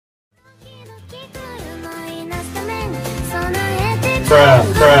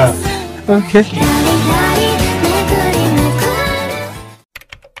Okay.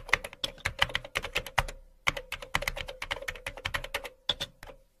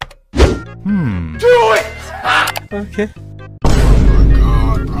 Do it! Okay.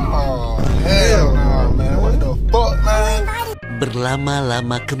 Oh, hell no, man. What the fuck, man?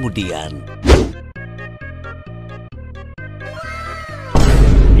 Berlama-lama kemudian.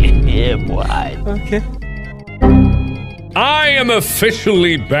 Yeah, boy. Okay. I am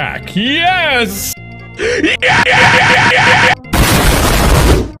officially back. Yes!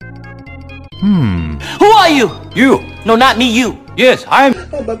 Who are you? You. No, not me, you. Yes, I'm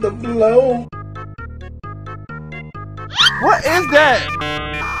about to blow. What is that?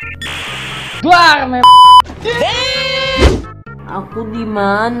 Keluar, men. Aku di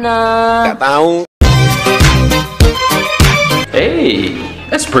mana? Gak tahu. Hey,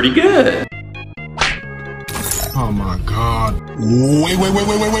 that's pretty good. Oh my god. Wait.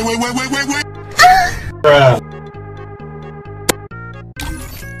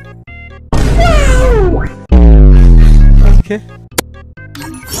 Okay.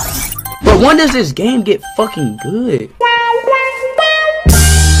 But when does this game get fucking good?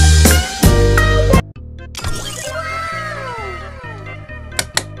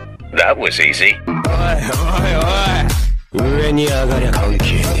 That was easy.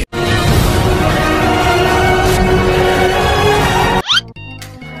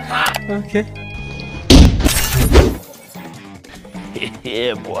 Okay.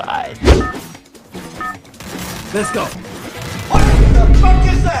 Yeah, boy. Let's go. What the fuck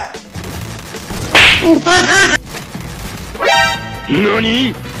is that?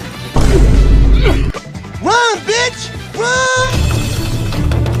 Nani? Run, bitch! Run!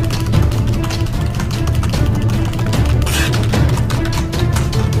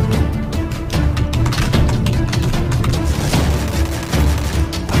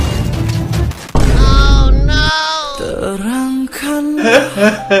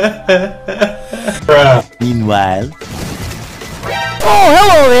 Meanwhile. Oh,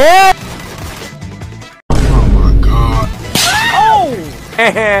 hello there! Oh my god. Oh!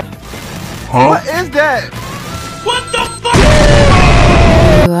 What is that? What the fuck?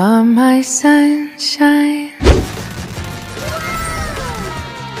 You are my sunshine.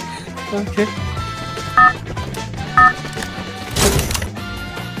 Okay.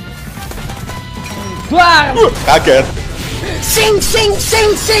 Kaget.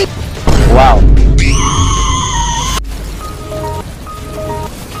 Sing. Wow.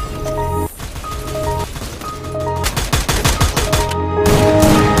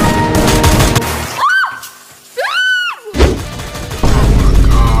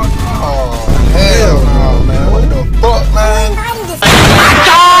 Oh, hell no, man. What the fuck, man?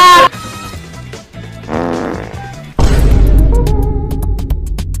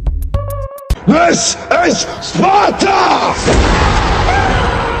 This is Sparta!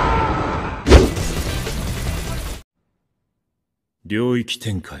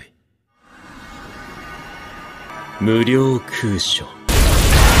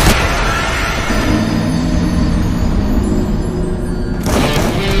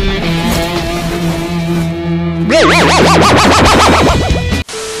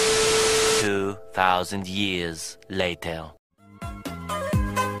 $2,000 years later.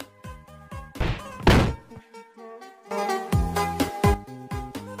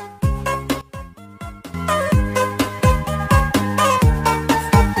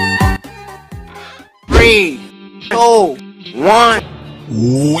 Three, 2, 1.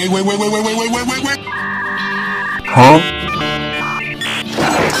 Wait. Huh?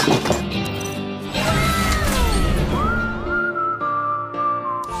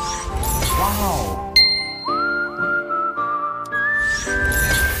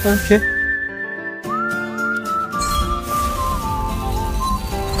 Okay.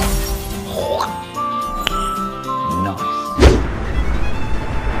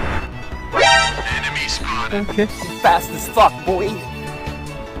 Okay. Fast as fuck, boy.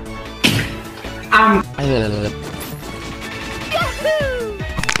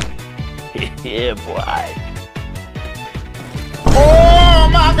 Yeah, boy. Oh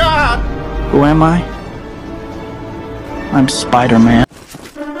my god! Who am I? I'm Spider-Man.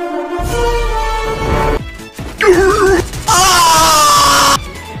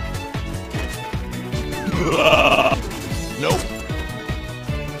 Nope.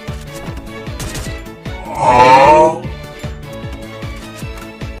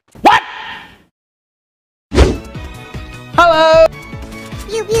 What? Hello!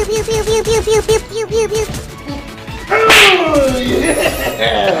 Pew pew pew pew pew pew pew pew pew pew pew.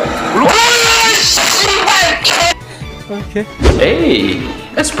 Okay. Hey,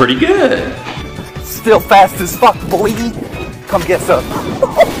 that's pretty good. Still fast as fuck, boy. Come get some.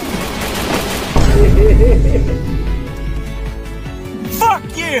 Fuck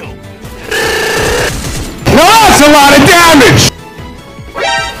you! Now that's a lot of damage!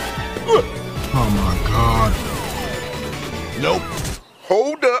 Oh my god. Nope.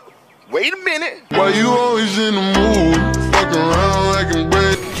 Hold up. Wait a minute. Why you always in the mood? Fuck around like a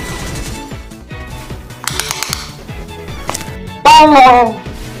bread.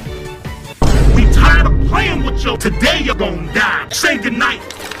 We tired of playing with you. Today you're gonna die. Say goodnight.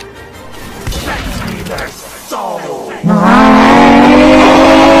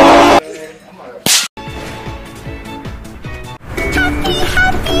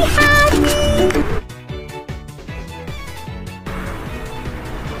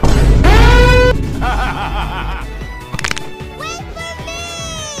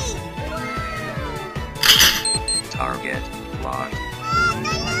 Target locked.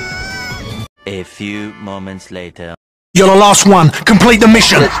 A few moments later. You're the last one. Complete the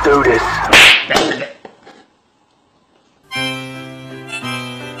mission. Let's do this.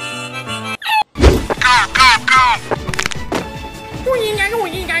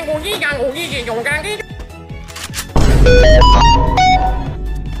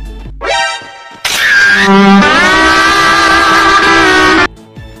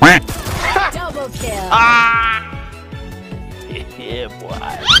 Double kill. Yeah, boy.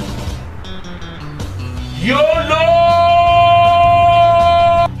 YOLO!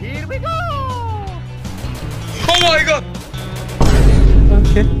 Here we go! Oh my god!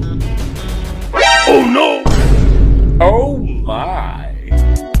 Okay. Oh no! Oh my!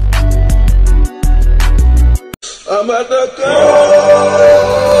 I'm at the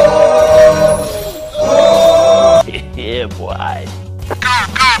Yeah, boy.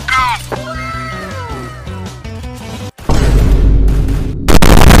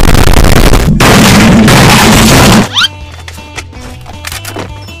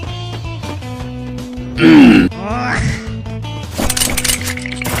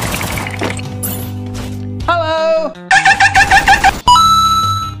 Hello.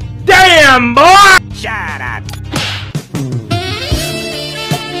 Damn, boy! Shut up.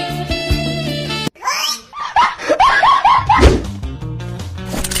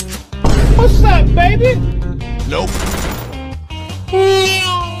 What's up, baby? Nope. I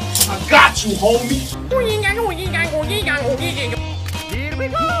got you, homie! Here we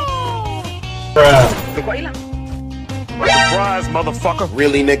go! Surprise, motherfucker.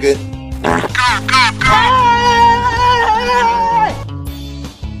 Really, nigga?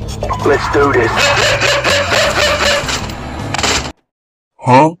 Let's do this.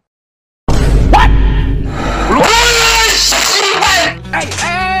 Huh?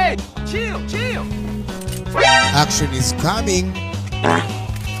 Hey! Chill! Action is coming.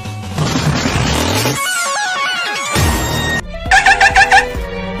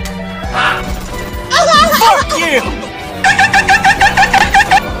 Fuck you!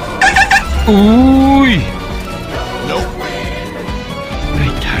 Ooh! Nope. My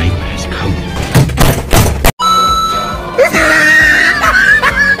time has come.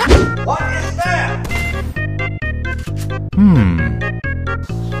 What is that?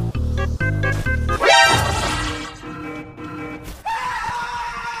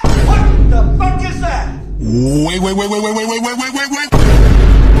 What the fuck is that? Wait.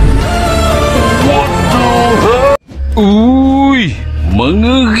 Uy,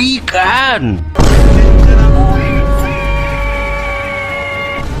 mengerikan.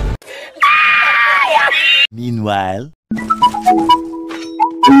 Meanwhile.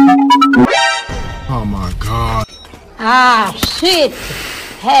 Oh my god. Ah, shit.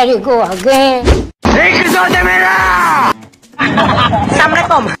 Here you go again.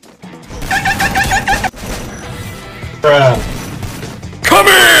 Assalamualaikum. Come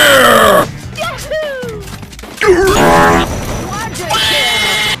here!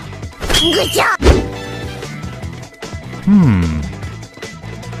 Good job.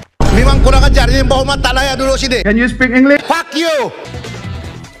 Memang kurang ajar ni bawa mata layak dulu sini. Can you speak English? Fuck you.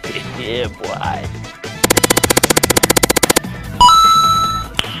 Yeah, boy.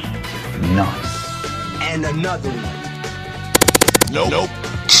 Nice. And another one. Nope.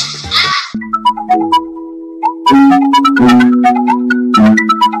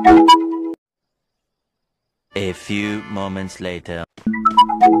 A few moments later.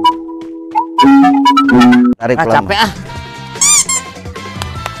 Capek ah.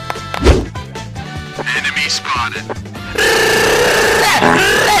 Enemy spotted.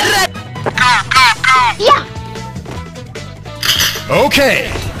 Yeah. Okay.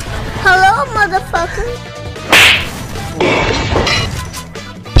 Hello, motherfucker.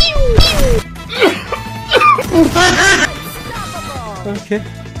 Okay.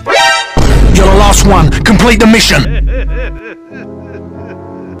 You're the last one. Complete the mission.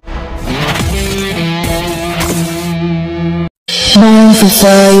 Main Free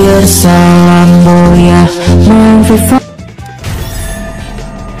Fire, salam boya. Main Free Fire.